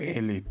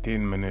Barely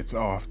 10 minutes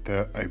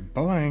after a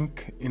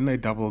blank in a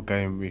double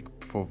game week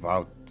for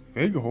Wout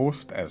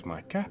Weghorst as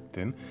my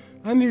captain,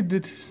 I need a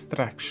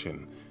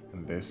distraction,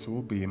 and this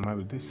will be my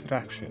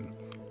distraction.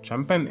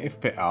 Champion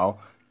FPL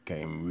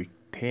game week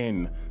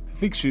 10. The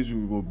fixtures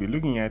we will be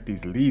looking at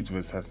is Leeds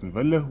vs Aston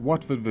Villa,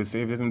 Watford vs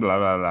Everton, blah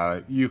blah blah.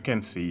 You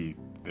can see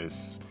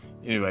this.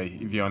 Anyway,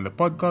 if you're on the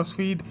podcast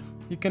feed,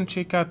 you can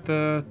check out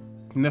the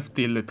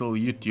nifty little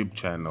YouTube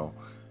channel.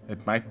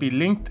 It might be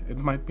linked, it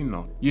might be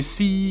not. You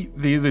see,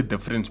 there's a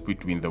difference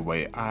between the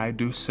way I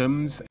do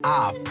Sims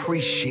I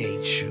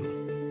appreciate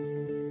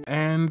you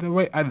and the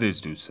way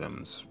others do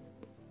Sims.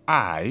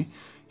 I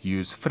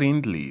use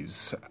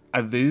friendlies,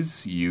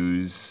 others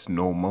use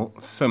normal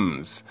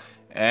Sims,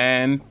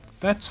 and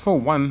that's for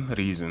one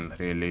reason,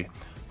 really.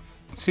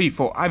 See,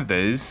 for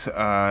others,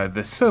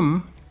 the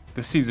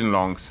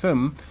season-long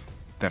Sim,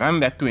 they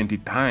run that 20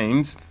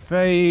 times,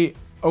 they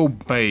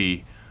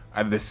obey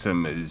other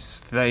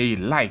simmers. They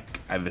like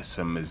other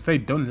simmers. They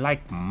don't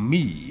like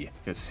me.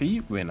 You see,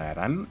 when I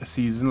run a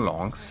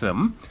season-long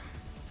sim,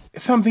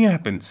 something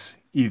happens.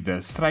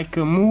 Either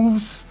striker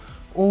moves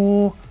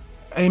or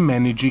a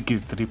manager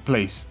gets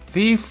replaced.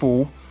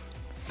 Therefore,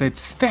 the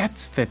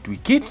stats that we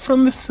get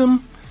from the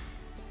sim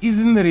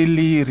isn't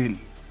really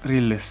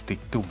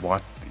realistic to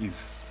what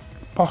is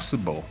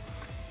possible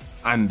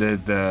under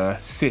the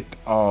set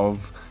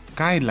of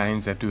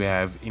guidelines that we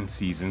have in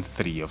season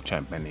 3 of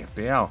Champion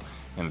FPL.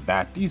 And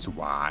that is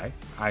why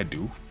I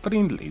do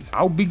friendlies.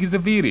 How big is the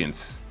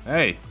variance?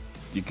 Hey,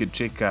 you could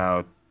check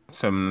out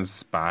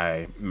Sims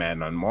by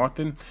Manon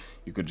Martin.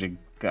 You could check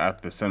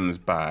out the Sims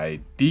by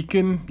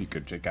Deacon. You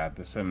could check out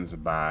the Sims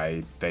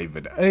by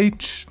David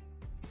H.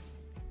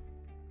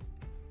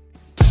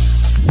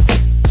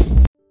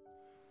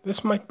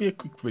 This might be a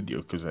quick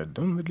video because I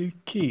don't really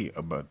care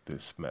about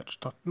this match.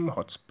 Tottenham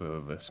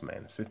Hotspur vs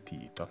Man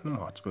City. Tottenham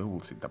Hotspur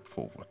will set up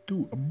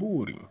 4-4-2, a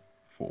boring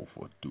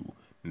 4-4-2.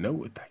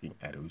 No attacking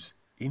arrows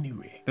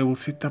anywhere. They will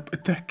set up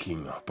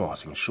attacking,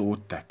 passing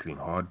short, tackling,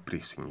 hard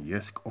pressing.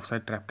 Yes,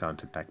 offside trap,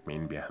 counter attack,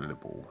 men behind the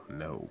ball.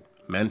 No.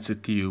 Man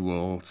City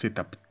will set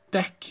up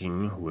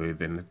attacking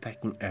with an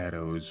attacking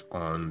arrows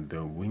on the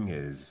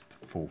wingers.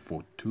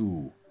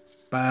 4-4-2.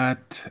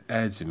 But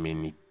as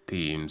many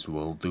teams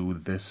will do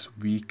this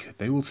week,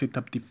 they will set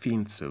up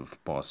defensive,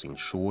 passing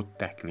short,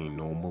 tackling,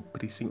 normal,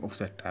 pressing,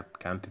 offside trap,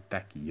 counter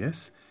attack.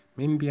 Yes,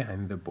 men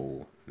behind the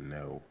ball.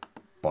 No.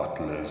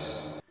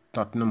 Bottlers.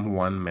 Tottenham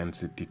 1, Man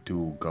City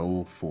 2,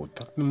 goal for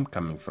Tottenham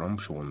coming from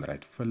Sean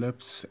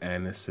Wright-Phillips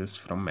and assist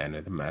from man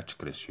of the match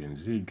Christian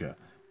Ziege.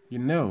 You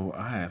know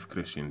I have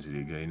Christian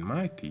Ziege in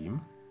my team.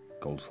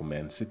 Goal for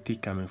Man City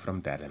coming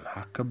from Darren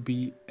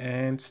Huckabee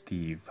and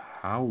Steve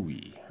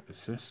Howie,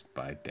 assist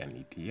by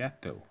Danny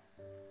Tiato.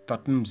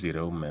 Tottenham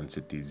 0, Man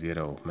City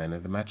 0, man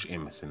of the match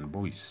Emerson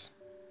Boyce.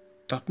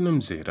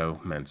 Tottenham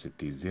 0, Man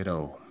City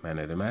 0, man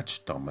of the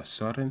match Thomas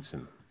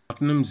Sorensen.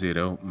 Tottenham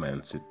 0,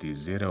 Man City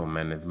 0,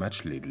 man of the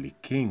match Ledley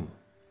King.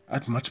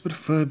 I'd much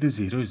prefer the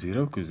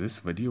 0-0 because this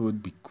video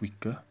would be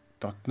quicker.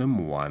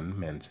 Tottenham 1,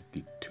 Man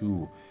City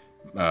 2.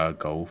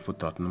 Goal for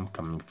Tottenham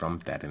coming from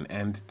Darren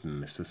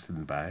Anderton,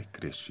 assisted by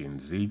Christian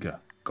Ziege.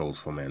 Goals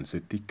for Man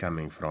City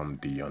coming from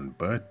Dion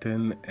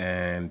Burton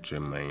and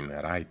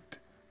Jermaine Wright.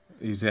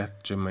 Is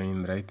that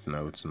Jermaine Wright?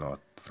 No, it's not.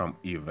 From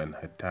Ivan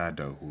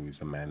Hurtado, who is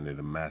the man of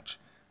the match.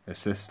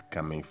 Assist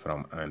coming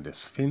from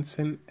Anders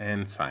Svensson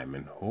and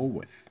Simon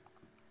Horwath.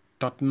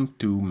 Tottenham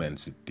 2, Man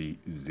City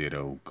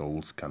 0.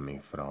 Goals coming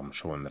from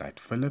Sean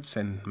Wright-Phillips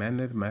and man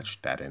of the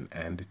match Darren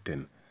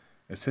Anderton.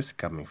 Assists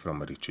coming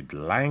from Richard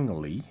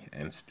Langley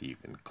and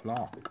Stephen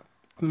Clark.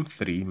 Tottenham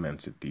 3, Man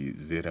City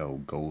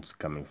 0. Goals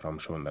coming from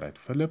Sean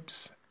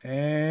Wright-Phillips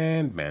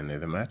and man of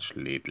the match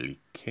Ledley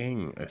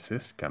King.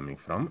 Assists coming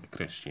from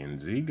Christian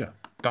Ziege.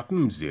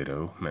 Tottenham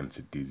 0, Man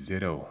City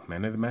 0.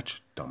 Man of the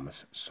match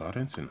Thomas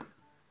Sorensen.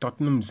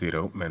 Tottenham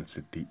 0, Man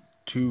City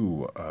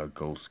 2.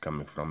 Goals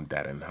coming from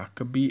Darren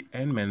Huckabee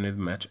and man of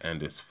the match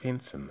Anders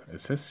Svensson.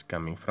 Assists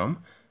coming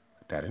from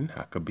Darren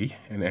Huckabee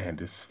and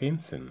Anders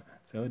Svensson.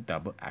 So a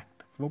double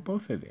act for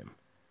both of them.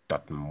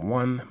 Tottenham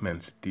 1, Man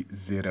City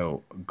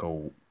 0.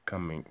 Goal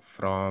coming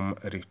from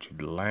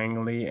Richard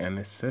Langley and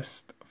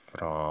assist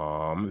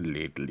from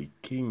Ledley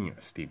King.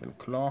 Stephen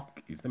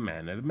Clark is the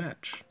man of the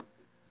match.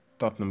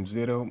 Tottenham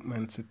 0,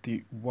 Man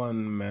City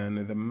 1, man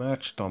of the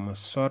match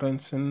Thomas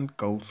Sorensen.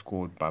 Goal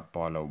scored by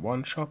Paulo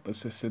Wanshop,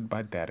 assisted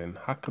by Darren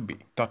Huckabee.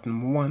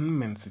 Tottenham 1,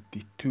 Man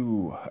City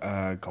 2,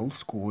 goal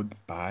scored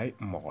by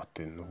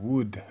Martin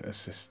Wood,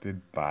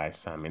 assisted by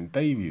Simon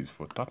Davies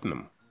for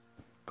Tottenham.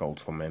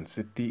 Goals for Man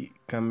City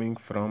coming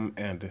from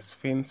Anders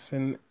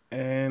Svensson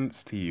and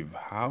Steve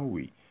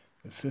Howie.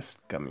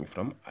 Assist coming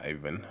from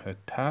Ivan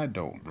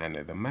Hurtado. Man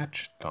of the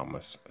match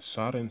Thomas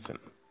Sorensen.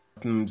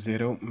 Tottenham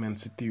 0, Man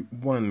City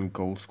 1.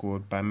 Goal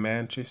scored by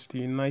Manchester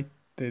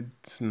United.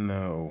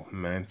 No,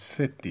 Man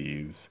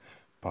City's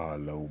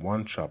Paulo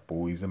Wanshop,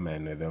 who is a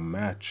man of the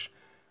match.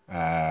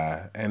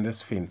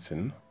 Anders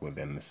Svensson with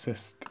an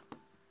assist.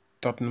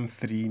 Tottenham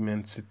 3,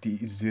 Man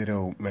City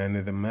 0. Man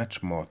of the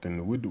match,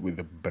 Martin Wood with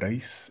a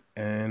brace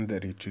and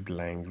Richard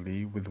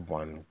Langley with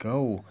 1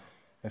 goal.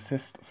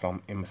 Assist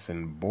from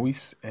Emerson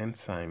Boyce and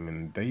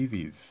Simon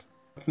Davies.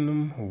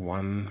 Tottenham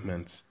 1,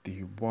 Man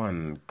City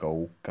 1.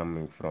 Goal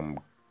coming from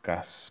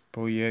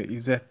Gaspoye.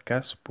 Is that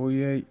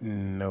Gaspoye?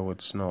 No,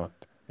 it's not.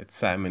 It's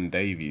Simon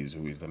Davies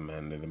who is the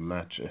man of the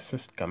match.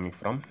 Assist coming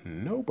from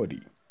nobody.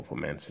 For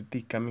Man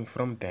City coming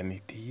from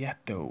Danny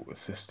Tiato,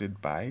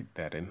 assisted by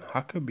Darren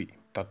Huckabee.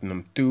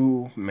 Tottenham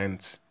 2, Man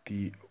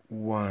City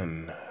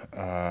 1.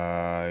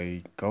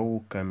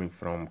 Goal coming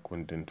from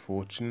Quinton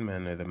Fortune,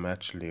 man of the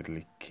match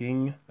Ledley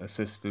King,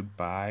 assisted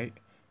by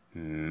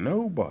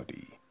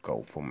nobody.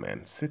 Goal for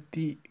Man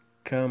City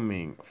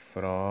coming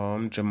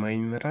from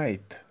Jermaine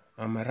Wright.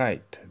 I'm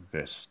right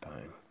this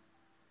time.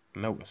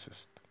 No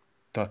assist.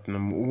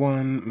 Tottenham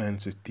 1, Man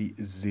City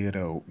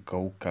 0.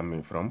 Goal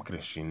coming from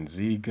Christian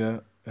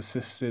Ziege,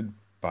 assisted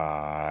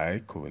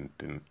by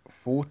Quinton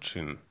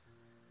Fortune.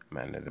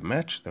 Man of the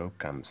match, though,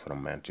 comes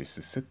from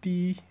Manchester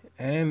City,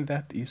 and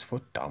that is for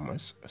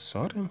Thomas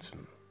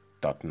Sorensen.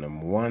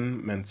 Tottenham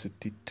 1, Man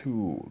City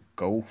 2.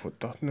 Goal for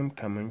Tottenham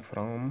coming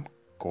from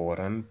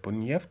Goran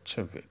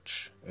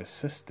Bunjevcevic,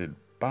 assisted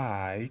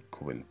by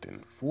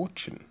Quinton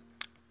Fortune.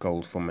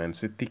 Goals for Man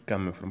City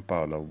coming from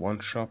Paulo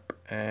Wanshop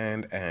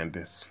and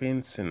Anders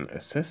Svensson,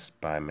 assists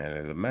by man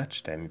of the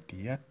match Danny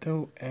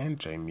Tiato and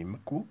Jamie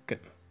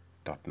McQuilkin.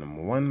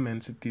 Tottenham 1, Man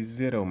City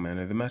 0, man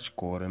of the match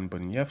Goran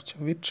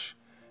Bunjevcevic,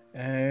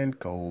 and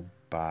goal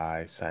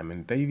by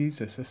Simon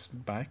Davies,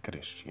 assisted by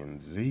Christian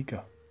Ziege.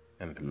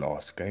 And the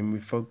last game we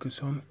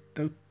focus on,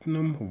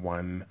 Tottenham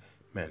 1,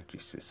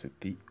 Manchester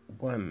City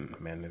 1.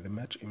 Man of the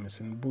match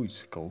Emerson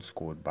Boyce, goal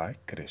scored by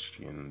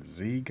Christian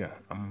Ziege.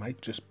 I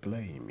might just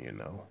play him, you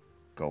know.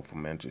 Goal for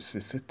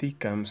Manchester City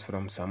comes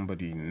from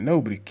somebody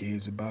nobody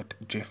cares about,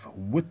 Jeff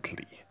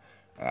Whitley.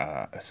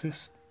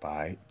 Assist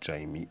by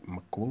Jamie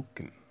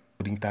McQuilkin.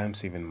 Loading time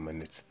 7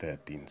 minutes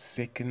 13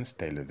 seconds.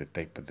 Taylor the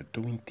tape of the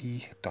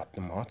 20.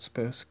 Tottenham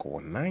Hotspur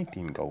score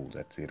 19 goals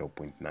at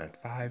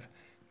 0.95.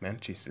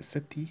 Manchester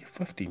City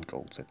 15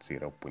 goals at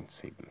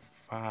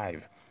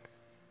 0.75.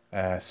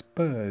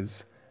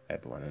 Spurs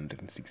have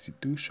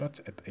 162 shots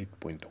at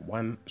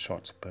 8.1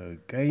 shots per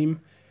game.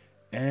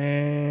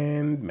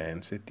 And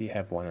Man City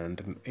have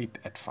 108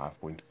 at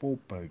 5.4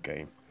 per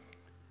game.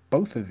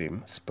 Both of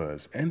them,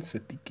 Spurs and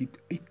City, keep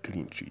 8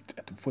 clean sheets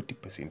at a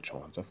 40%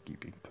 chance of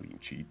keeping clean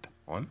sheet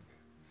on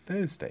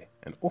Thursday.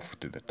 And off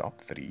to the top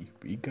 3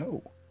 we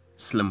go.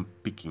 Slim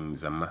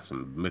pickings, I must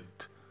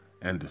admit.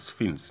 Anders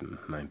Svensson,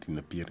 19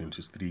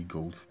 appearances, 3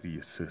 goals, 3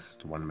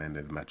 assists, 1 man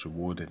of the match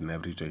award at an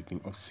average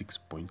rating of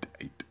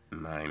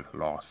 6.89.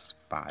 Last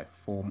 5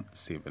 form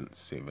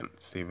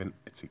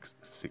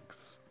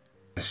 7-7-7-6-6.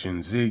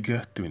 Christian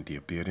Ziege, 20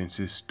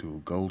 appearances,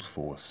 2 goals,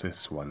 4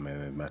 assists, 1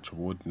 man of the match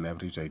award, an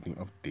average rating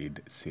of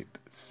dead set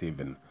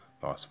 7.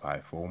 Last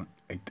 5 form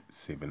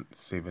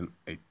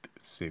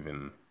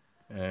 8-7-7-8-7.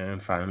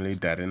 And finally,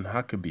 Darren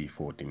Huckabee,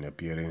 14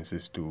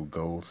 appearances, 2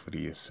 goals,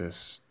 3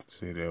 assists,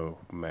 0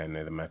 man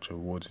of the match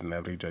awards, an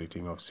average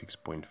rating of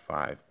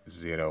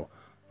 6.50.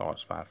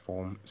 Last 5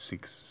 form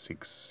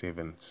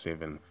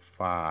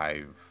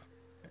 6-6-7-7-5.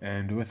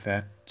 And with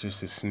that,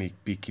 just a sneak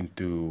peek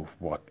into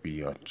what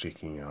we are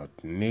checking out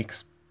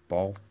next.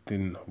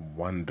 Bolton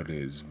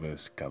Wanderers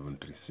vs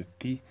Coventry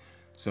City.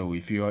 So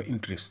if you are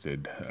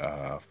interested,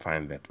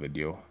 find that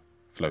video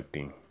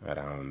floating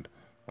around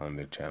on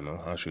the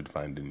channel. I should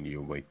find a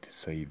new way to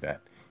say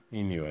that.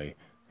 Anyway,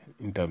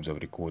 in terms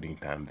of recording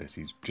time, this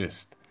is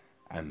just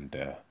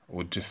under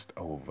or just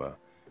over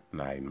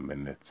 9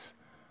 minutes.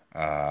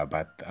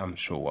 But I'm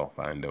sure I'll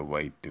find a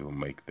way to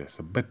make this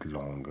a bit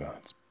longer.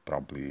 It's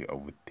probably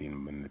over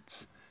 10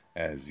 minutes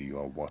as you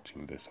are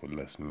watching this or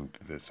listening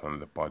to this on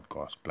the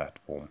podcast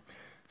platform.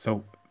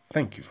 So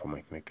thank you for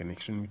making a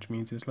connection, which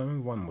means there's only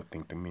one more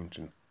thing to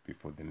mention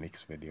before the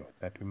next video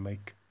that we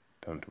make.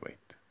 Don't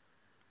wait.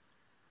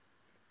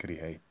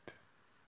 Create.